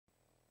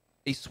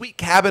A suite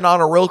cabin on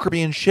a Royal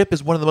Caribbean ship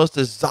is one of the most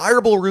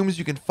desirable rooms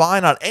you can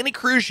find on any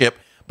cruise ship,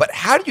 but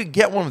how do you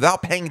get one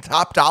without paying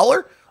top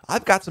dollar?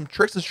 I've got some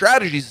tricks and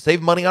strategies to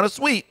save money on a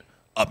suite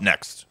up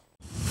next.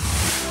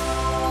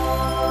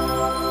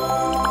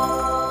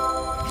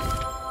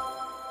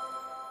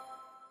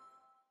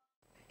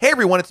 Hey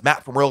everyone, it's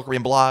Matt from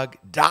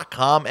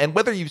RoyalCaribbeanBlog.com, and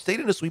whether you've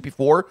stayed in a suite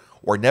before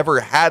or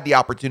never had the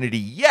opportunity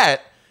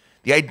yet,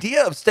 the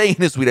idea of staying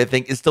in a suite, I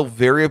think, is still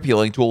very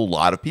appealing to a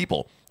lot of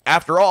people.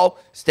 After all,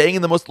 staying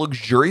in the most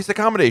luxurious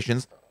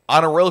accommodations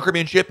on a Royal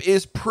Caribbean ship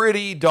is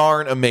pretty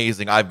darn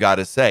amazing, I've got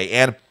to say.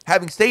 And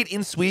having stayed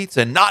in suites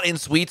and not in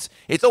suites,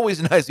 it's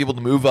always nice to be able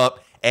to move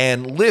up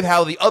and live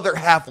how the other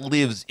half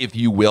lives, if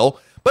you will.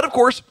 But of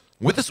course,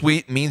 with a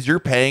suite means you're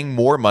paying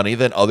more money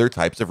than other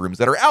types of rooms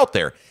that are out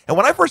there. And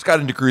when I first got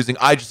into cruising,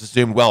 I just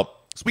assumed, well,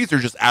 suites are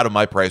just out of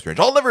my price range.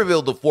 I'll never be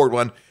able to afford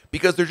one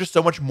because they're just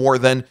so much more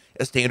than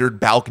a standard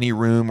balcony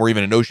room or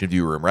even an ocean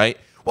view room, right?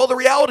 Well, the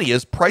reality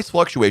is price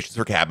fluctuations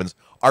for cabins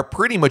are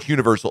pretty much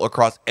universal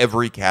across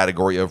every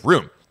category of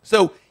room.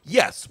 So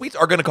yes, suites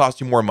are going to cost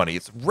you more money.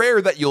 It's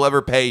rare that you'll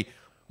ever pay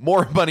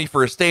more money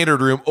for a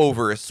standard room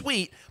over a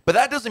suite, but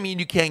that doesn't mean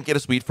you can't get a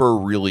suite for a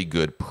really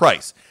good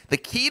price. The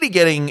key to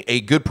getting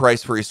a good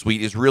price for a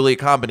suite is really a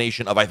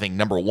combination of, I think,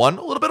 number one,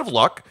 a little bit of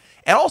luck,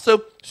 and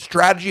also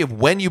strategy of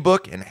when you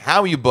book and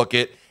how you book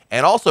it,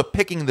 and also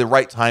picking the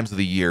right times of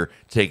the year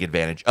to take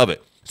advantage of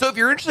it. So if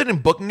you're interested in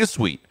booking a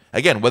suite,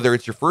 again, whether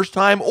it's your first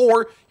time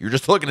or you're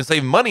just looking to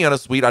save money on a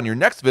suite on your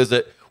next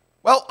visit,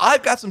 well,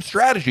 I've got some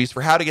strategies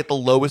for how to get the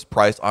lowest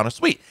price on a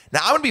suite.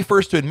 Now, I'm going to be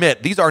first to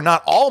admit these are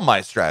not all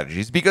my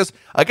strategies because,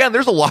 again,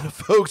 there's a lot of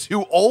folks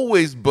who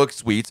always book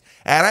suites,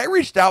 and I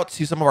reached out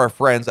to some of our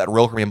friends at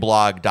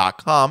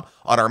RoyalCaribbeanBlog.com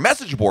on our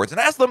message boards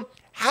and asked them,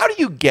 how do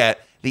you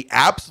get the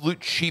absolute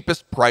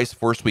cheapest price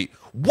for a suite?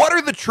 What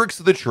are the tricks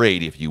of the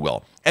trade, if you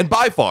will? And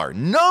by far,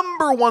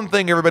 number one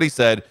thing everybody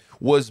said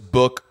was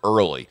book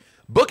early.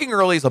 Booking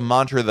early is a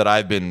mantra that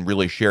I've been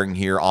really sharing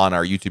here on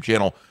our YouTube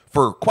channel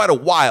for quite a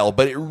while,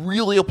 but it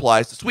really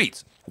applies to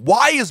suites.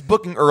 Why is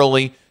booking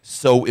early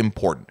so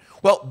important?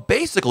 Well,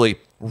 basically,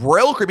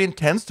 Royal Caribbean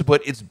tends to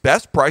put its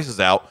best prices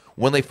out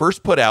when they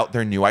first put out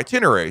their new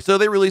itinerary. So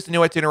they release a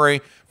new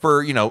itinerary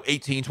for,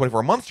 18,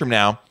 24 months from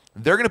now.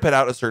 They're going to put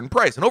out a certain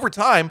price. And over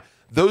time,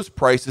 those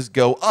prices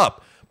go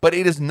up. But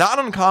it is not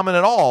uncommon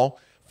at all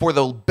for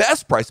the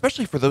best price,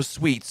 especially for those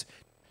suites,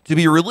 to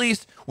be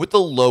released with the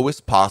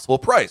lowest possible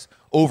price.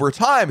 Over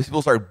time, as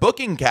people start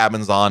booking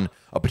cabins on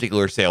a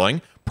particular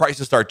sailing,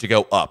 prices start to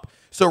go up.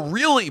 So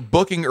really,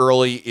 booking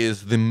early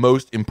is the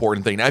most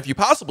important thing. Now, if you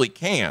possibly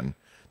can,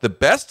 the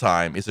best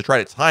time is to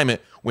try to time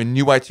it when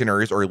new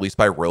itineraries are released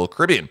by Royal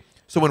Caribbean.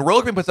 So when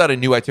Royal Caribbean puts out a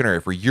new itinerary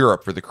for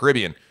Europe, for the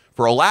Caribbean,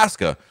 for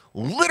Alaska,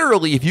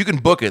 literally, if you can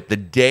book it the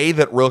day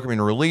that Royal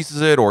Caribbean releases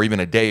it, or even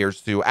a day or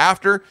two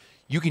after,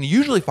 you can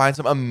usually find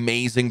some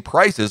amazing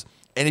prices.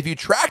 And if you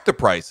track the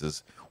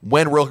prices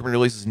when Royal Caribbean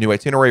releases a new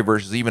itinerary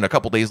versus even a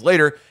couple days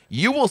later,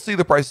 you will see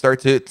the price start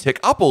to tick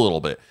up a little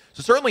bit.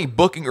 So certainly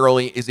booking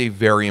early is a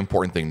very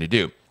important thing to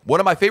do.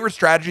 One of my favorite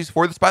strategies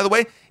for this, by the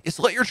way, is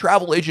to let your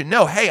travel agent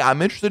know, hey, I'm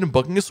interested in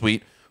booking a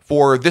suite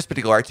for this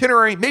particular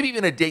itinerary, maybe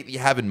even a date that you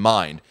have in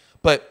mind.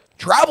 But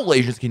travel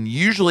agents can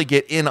usually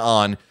get in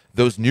on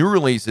those new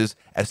releases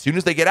as soon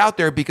as they get out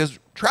there because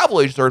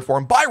travel agents are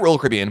informed by Royal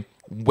Caribbean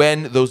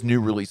when those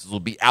new releases will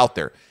be out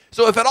there.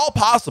 So if at all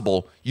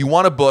possible, you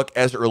want to book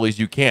as early as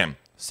you can.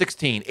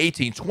 16,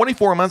 18,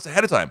 24 months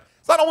ahead of time.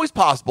 It's not always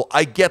possible.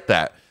 I get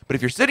that. But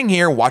if you're sitting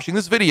here watching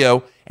this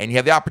video and you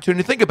have the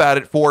opportunity to think about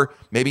it for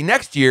maybe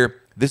next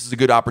year, this is a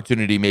good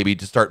opportunity maybe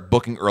to start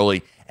booking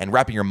early and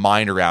wrapping your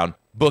mind around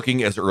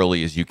booking as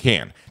early as you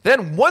can.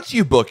 Then once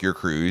you book your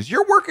cruise,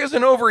 your work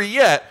isn't over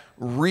yet.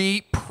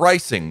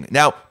 Repricing.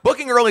 Now,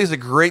 booking early is a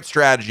great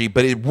strategy,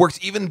 but it works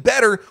even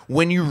better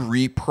when you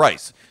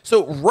reprice.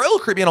 So Royal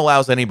Caribbean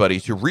allows anybody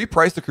to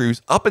reprice the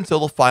cruise up until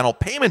the final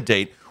payment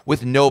date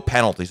with no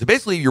penalty. So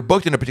basically, you're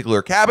booked in a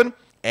particular cabin,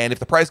 and if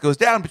the price goes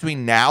down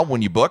between now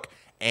when you book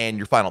and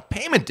your final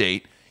payment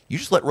date, you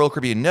just let Royal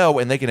Caribbean know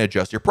and they can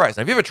adjust your price.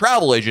 Now, if you have a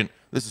travel agent,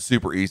 this is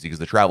super easy because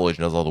the travel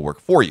agent does all the work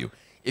for you.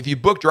 If you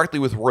book directly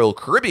with Royal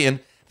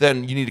Caribbean,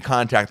 then you need to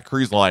contact the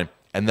cruise line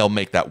and they'll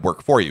make that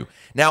work for you.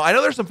 Now, I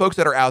know there's some folks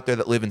that are out there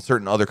that live in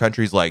certain other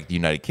countries like the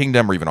United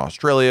Kingdom or even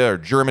Australia or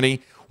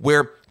Germany,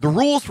 where the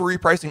rules for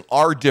repricing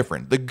are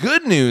different. The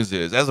good news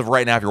is, as of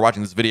right now, if you're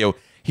watching this video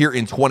here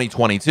in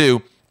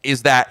 2022,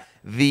 is that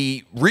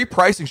the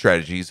repricing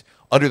strategies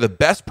under the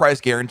best price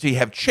guarantee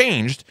have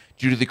changed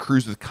due to the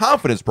Cruise with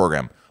Confidence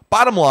program.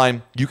 Bottom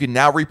line, you can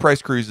now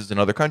reprice cruises in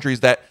other countries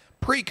that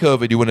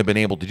pre-COVID you wouldn't have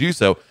been able to do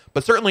so,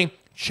 but certainly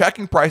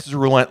checking prices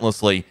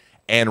relentlessly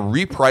and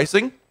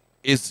repricing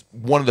is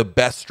one of the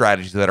best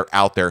strategies that are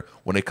out there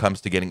when it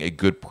comes to getting a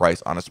good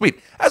price on a suite.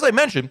 As I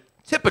mentioned,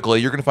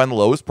 typically you're going to find the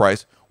lowest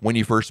price when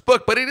you first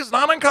book, but it is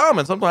not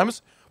uncommon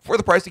sometimes for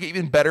the price to get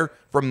even better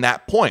from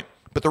that point.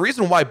 But the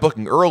reason why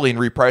booking early and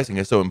repricing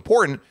is so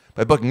important,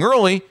 by booking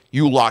early,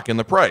 you lock in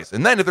the price.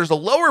 And then if there's a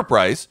lower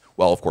price,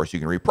 well, of course, you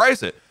can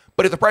reprice it.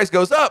 But if the price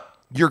goes up,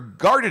 you're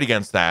guarded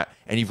against that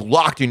and you've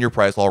locked in your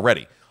price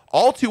already.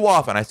 All too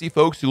often, I see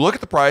folks who look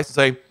at the price and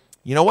say,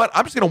 you know what,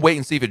 I'm just going to wait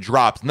and see if it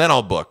drops and then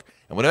I'll book.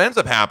 And what ends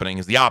up happening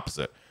is the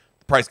opposite.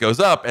 The price goes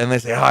up and they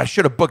say, oh, I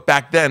should have booked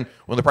back then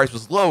when the price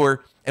was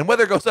lower. And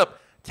whether it goes up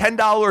 $10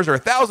 or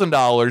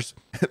 $1,000,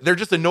 they're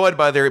just annoyed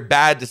by their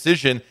bad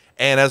decision.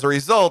 And as a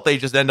result, they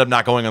just end up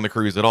not going on the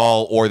cruise at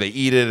all, or they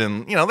eat it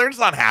and, they're just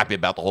not happy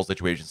about the whole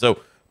situation. So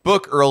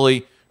book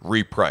early,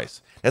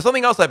 reprice. Now,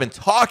 something else I've been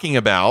talking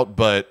about,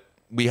 but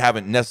we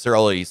haven't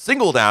necessarily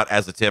singled out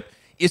as a tip,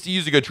 is to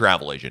use a good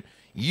travel agent.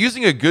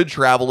 Using a good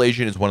travel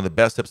agent is one of the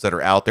best tips that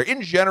are out there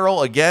in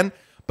general, again,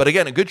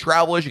 a good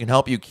travel agent can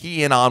help you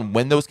key in on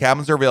when those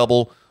cabins are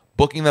available,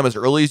 booking them as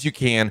early as you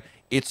can.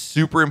 It's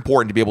super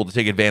important to be able to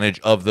take advantage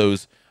of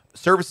those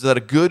services that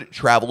a good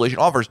travel agent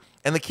offers.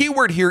 And the key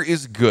word here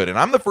is good. And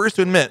I'm the first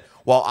to admit,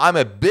 while I'm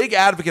a big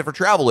advocate for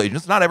travel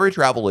agents, not every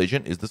travel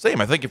agent is the same.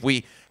 I think if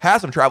we had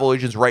some travel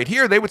agents right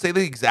here, they would say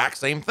the exact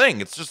same thing.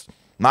 It's just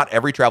not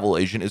every travel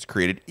agent is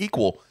created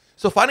equal.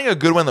 So finding a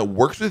good one that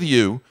works with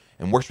you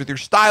and works with your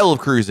style of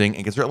cruising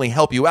and can certainly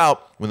help you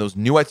out when those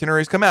new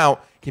itineraries come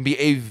out can be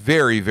a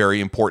very,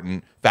 very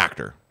important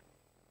factor.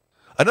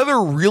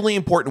 Another really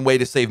important way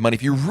to save money,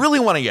 if you really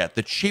want to get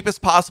the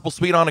cheapest possible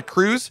suite on a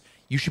cruise,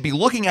 you should be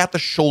looking at the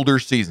shoulder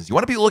seasons. You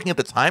want to be looking at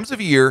the times of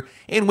year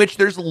in which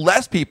there's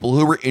less people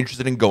who are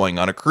interested in going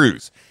on a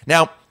cruise.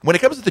 Now, when it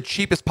comes to the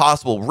cheapest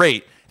possible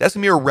rate, that's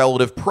going to be a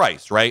relative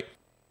price, right?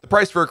 The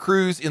price for a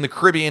cruise in the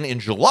Caribbean in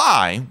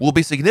July will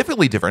be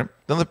significantly different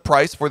than the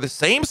price for the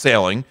same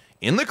sailing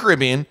in the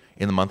Caribbean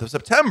in the month of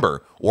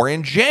September or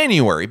in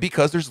January,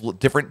 because there's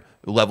different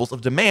levels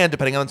of demand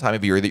depending on the time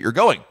of year that you're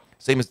going.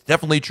 Same is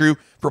definitely true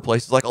for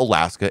places like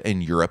Alaska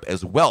and Europe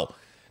as well.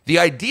 The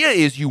idea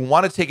is you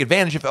want to take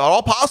advantage, if at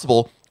all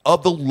possible,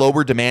 of the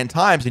lower demand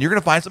times, and you're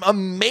going to find some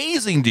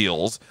amazing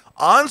deals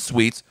on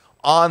suites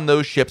on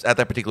those ships at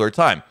that particular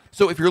time.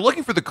 So if you're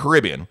looking for the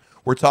Caribbean,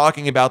 we're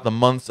talking about the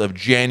months of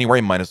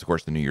January, minus, of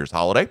course, the New Year's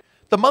holiday.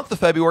 The month of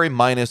February,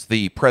 minus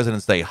the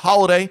President's Day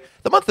holiday.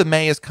 The month of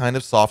May is kind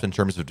of soft in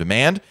terms of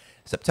demand.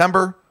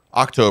 September,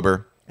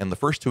 October, and the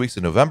first 2 weeks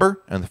of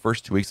November, and the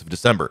first 2 weeks of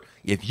December.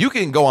 If you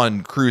can go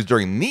on cruise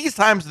during these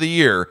times of the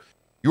year,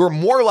 you're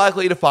more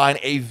likely to find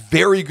a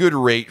very good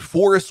rate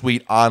for a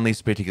suite on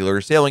these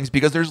particular sailings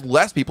because there's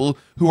less people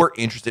who are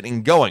interested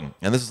in going.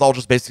 And this is all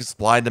just basically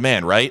supply and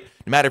demand, right?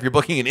 No matter if you're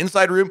booking an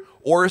inside room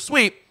or a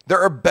suite, there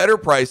are better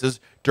prices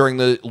during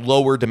the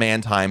lower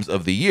demand times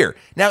of the year.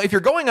 Now, if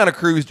you're going on a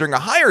cruise during a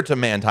higher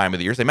demand time of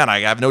the year, say, man,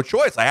 I have no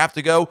choice. I have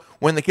to go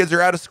when the kids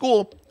are out of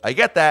school. I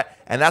get that.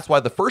 And that's why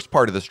the first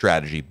part of the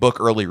strategy, book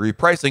early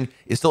repricing,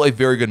 is still a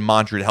very good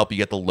mantra to help you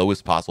get the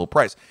lowest possible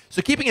price.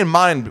 So keeping in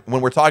mind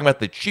when we're talking about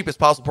the cheapest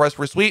possible price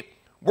for a suite,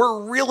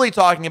 we're really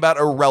talking about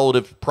a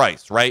relative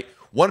price, right?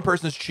 One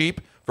person's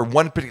cheap for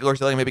one particular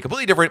sailing may be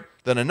completely different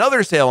than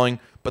another sailing.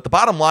 But the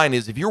bottom line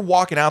is if you're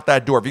walking out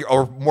that door,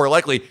 or more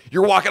likely,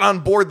 you're walking on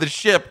board the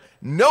ship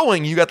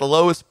knowing you got the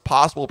lowest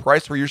possible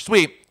price for your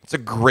suite, it's a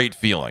great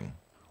feeling.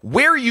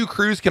 Where you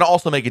cruise can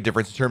also make a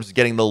difference in terms of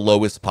getting the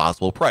lowest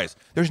possible price.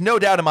 There's no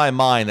doubt in my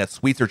mind that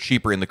suites are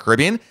cheaper in the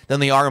Caribbean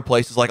than they are in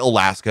places like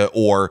Alaska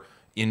or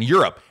in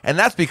Europe. And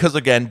that's because,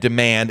 again,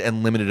 demand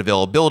and limited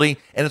availability,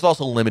 and it's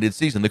also limited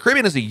season. The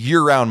Caribbean is a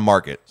year-round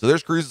market, so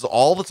there's cruises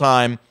all the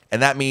time,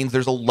 and that means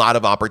there's a lot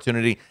of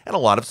opportunity and a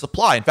lot of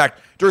supply. In fact,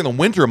 during the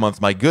winter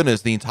months, my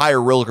goodness, the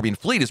entire Royal Caribbean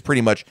fleet is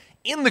pretty much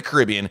in the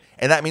Caribbean,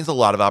 and that means a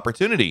lot of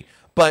opportunity.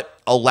 But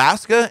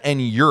Alaska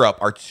and Europe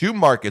are two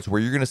markets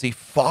where you're going to see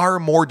far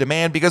more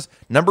demand because,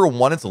 number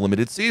one, it's a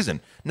limited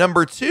season.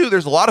 Number two,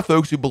 there's a lot of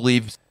folks who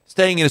believe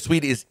staying in a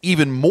suite is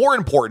even more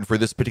important for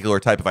this particular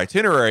type of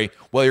itinerary.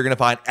 Well, you're going to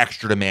find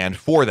extra demand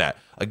for that.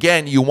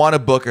 Again, you want to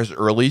book as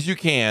early as you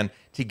can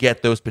to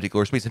get those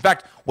particular suites. In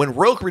fact, when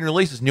Royal Caribbean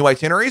releases new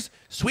itineraries,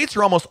 suites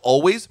are almost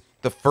always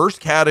the first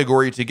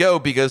category to go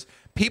because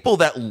people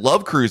that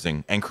love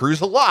cruising and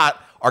cruise a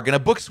lot are going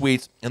to book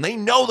suites, and they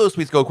know those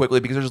suites go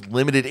quickly because there's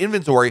limited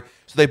inventory,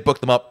 so they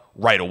book them up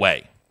right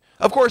away.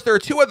 Of course, there are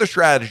two other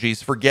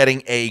strategies for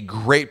getting a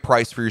great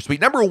price for your suite.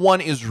 Number one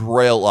is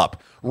Royal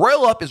Up.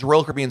 Royal Up is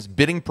Royal Caribbean's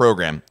bidding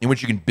program in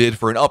which you can bid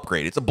for an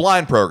upgrade. It's a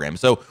blind program.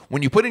 So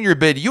when you put in your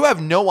bid, you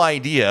have no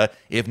idea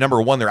if,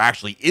 number one, there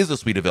actually is a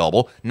suite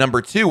available.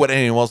 Number two, what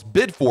anyone else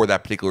bid for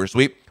that particular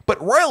suite.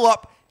 But Royal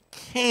Up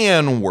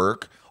can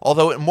work,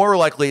 although more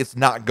likely it's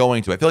not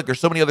going to. I feel like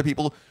there's so many other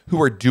people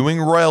who are doing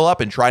Royal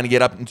Up and trying to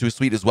get up into a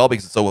suite as well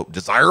because it's so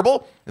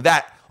desirable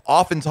that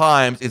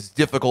oftentimes it's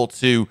difficult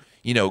to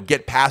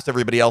get past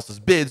everybody else's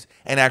bids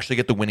and actually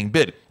get the winning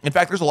bid. In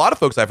fact, there's a lot of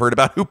folks I've heard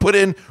about who put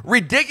in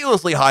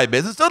ridiculously high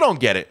bids and still don't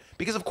get it.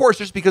 Because, of course,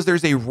 just because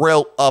there's a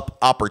Royal Up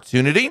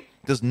opportunity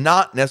does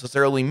not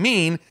necessarily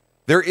mean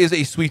there is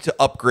a suite to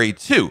upgrade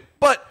to.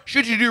 But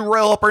should you do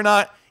Royal Up or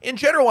not? In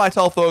general, I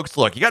tell folks,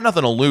 look, you got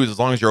nothing to lose as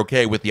long as you're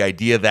okay with the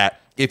idea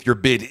that if your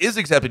bid is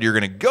accepted, you're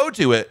going to go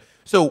to it.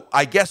 So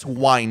I guess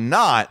why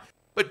not?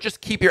 But just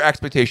keep your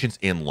expectations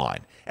in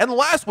line. And the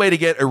last way to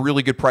get a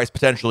really good price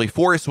potentially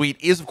for a suite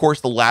is, of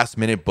course, the last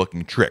minute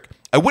booking trick.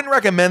 I wouldn't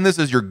recommend this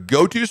as your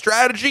go-to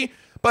strategy,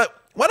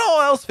 but When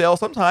all else fails,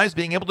 sometimes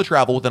being able to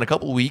travel within a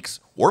couple of weeks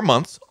or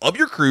months of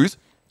your cruise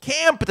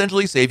can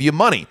potentially save you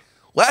money.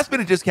 Last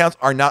minute discounts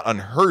are not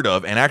unheard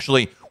of, and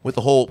actually, with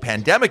the whole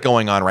pandemic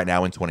going on right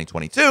now in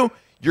 2022,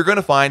 you're going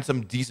to find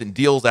some decent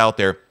deals out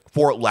there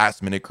for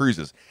last minute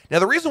cruises. Now,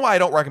 the reason why I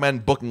don't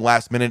recommend booking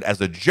last minute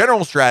as a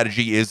general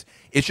strategy is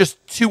it's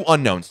just too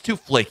unknown, it's too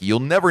flaky. You'll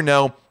never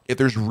know if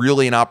there's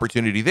really an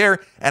opportunity there,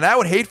 and I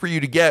would hate for you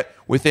to get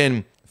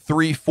within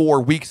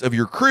 3-4 weeks of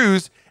your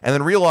cruise and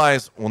then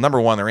realize, well,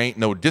 number one, there ain't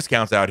no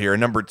discounts out here,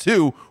 and number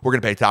two, we're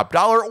going to pay top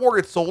dollar, or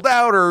it's sold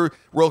out, or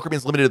Royal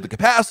Caribbean's limited the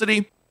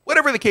capacity.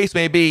 Whatever the case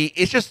may be,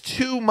 it's just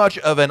too much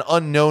of an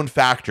unknown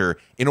factor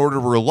in order to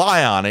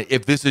rely on it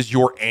if this is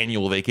your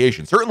annual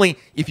vacation. Certainly,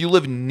 if you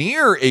live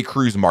near a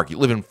cruise market, you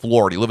live in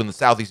Florida, you live in the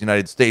Southeast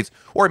United States,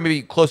 or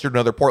maybe closer to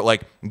another port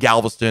like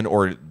Galveston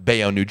or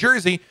Bayonne, New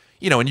Jersey,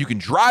 and you can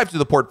drive to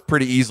the port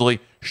pretty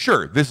easily,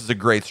 sure, this is a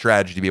great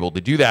strategy to be able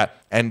to do that.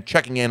 And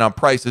checking in on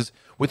prices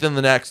within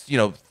the next,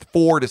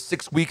 4 to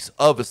 6 weeks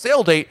of a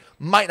sail date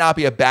might not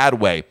be a bad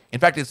way. In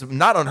fact, it's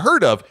not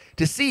unheard of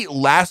to see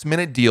last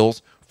minute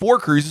deals for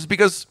cruises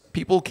because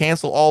people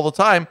cancel all the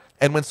time.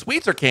 And when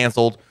suites are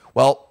canceled,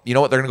 well, you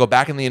know what? They're going to go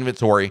back in the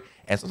inventory,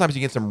 and sometimes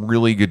you get some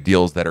really good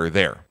deals that are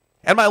there.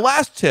 And my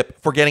last tip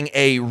for getting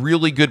a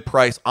really good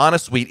price on a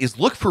suite is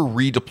look for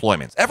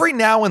redeployments. Every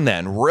now and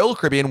then, Royal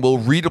Caribbean will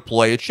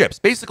redeploy its ships.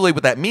 Basically,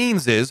 what that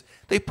means is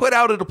they put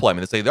out a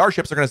deployment. They say our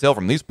ships are going to sail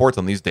from these ports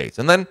on these dates.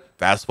 And then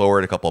fast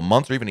forward a couple of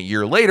months or even a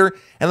year later,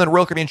 and then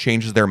Royal Caribbean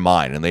changes their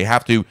mind, and they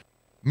have to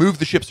move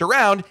the ships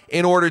around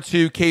in order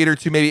to cater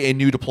to maybe a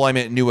new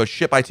deployment, new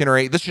ship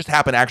itinerary. This just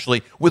happened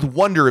actually with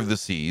Wonder of the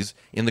Seas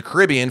in the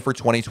Caribbean for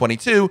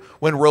 2022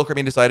 when Royal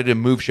Caribbean decided to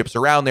move ships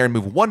around there and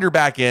move Wonder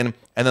back in,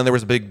 and then there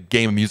was a big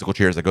game of musical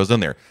chairs that goes in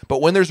there.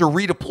 But when there's a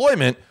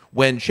redeployment,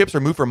 when ships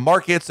are moved from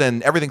markets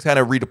and everything's kind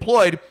of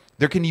redeployed,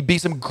 there can be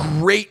some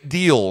great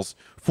deals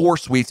for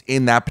suites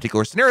in that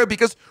particular scenario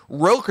because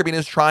Royal Caribbean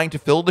is trying to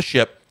fill the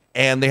ship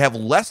and they have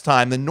less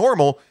time than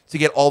normal to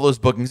get all those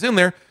bookings in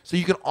there, so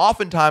you can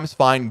oftentimes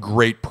find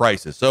great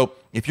prices. So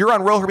if you're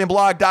on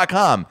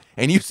RoyalCaribbeanBlog.com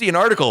and you see an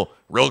article,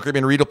 Royal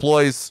Caribbean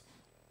redeploys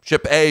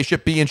Ship A,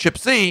 Ship B, and Ship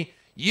C,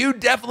 you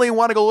definitely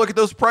want to go look at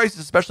those prices,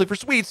 especially for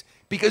suites,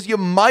 because you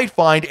might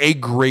find a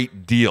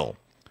great deal.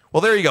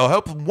 Well, there you go. I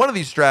hope one of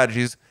these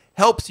strategies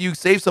helps you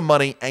save some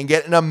money and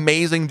get an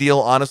amazing deal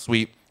on a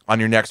suite on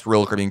your next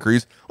Royal Caribbean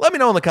cruise. Let me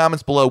know in the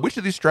comments below which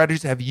of these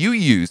strategies have you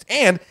used.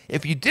 And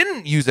if you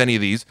didn't use any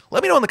of these,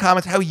 let me know in the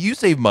comments how you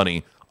save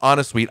money on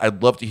a suite.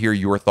 I'd love to hear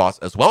your thoughts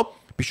as well.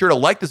 Be sure to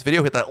like this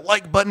video, hit that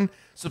like button,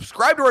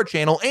 subscribe to our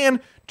channel, and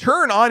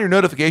turn on your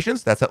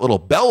notifications. That's that little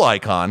bell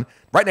icon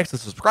right next to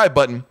the subscribe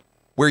button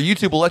where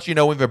YouTube will let you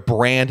know we have a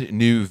brand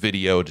new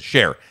video to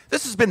share.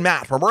 This has been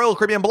Matt from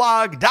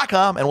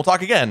RoyalCaribbeanBlog.com, and we'll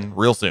talk again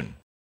real soon.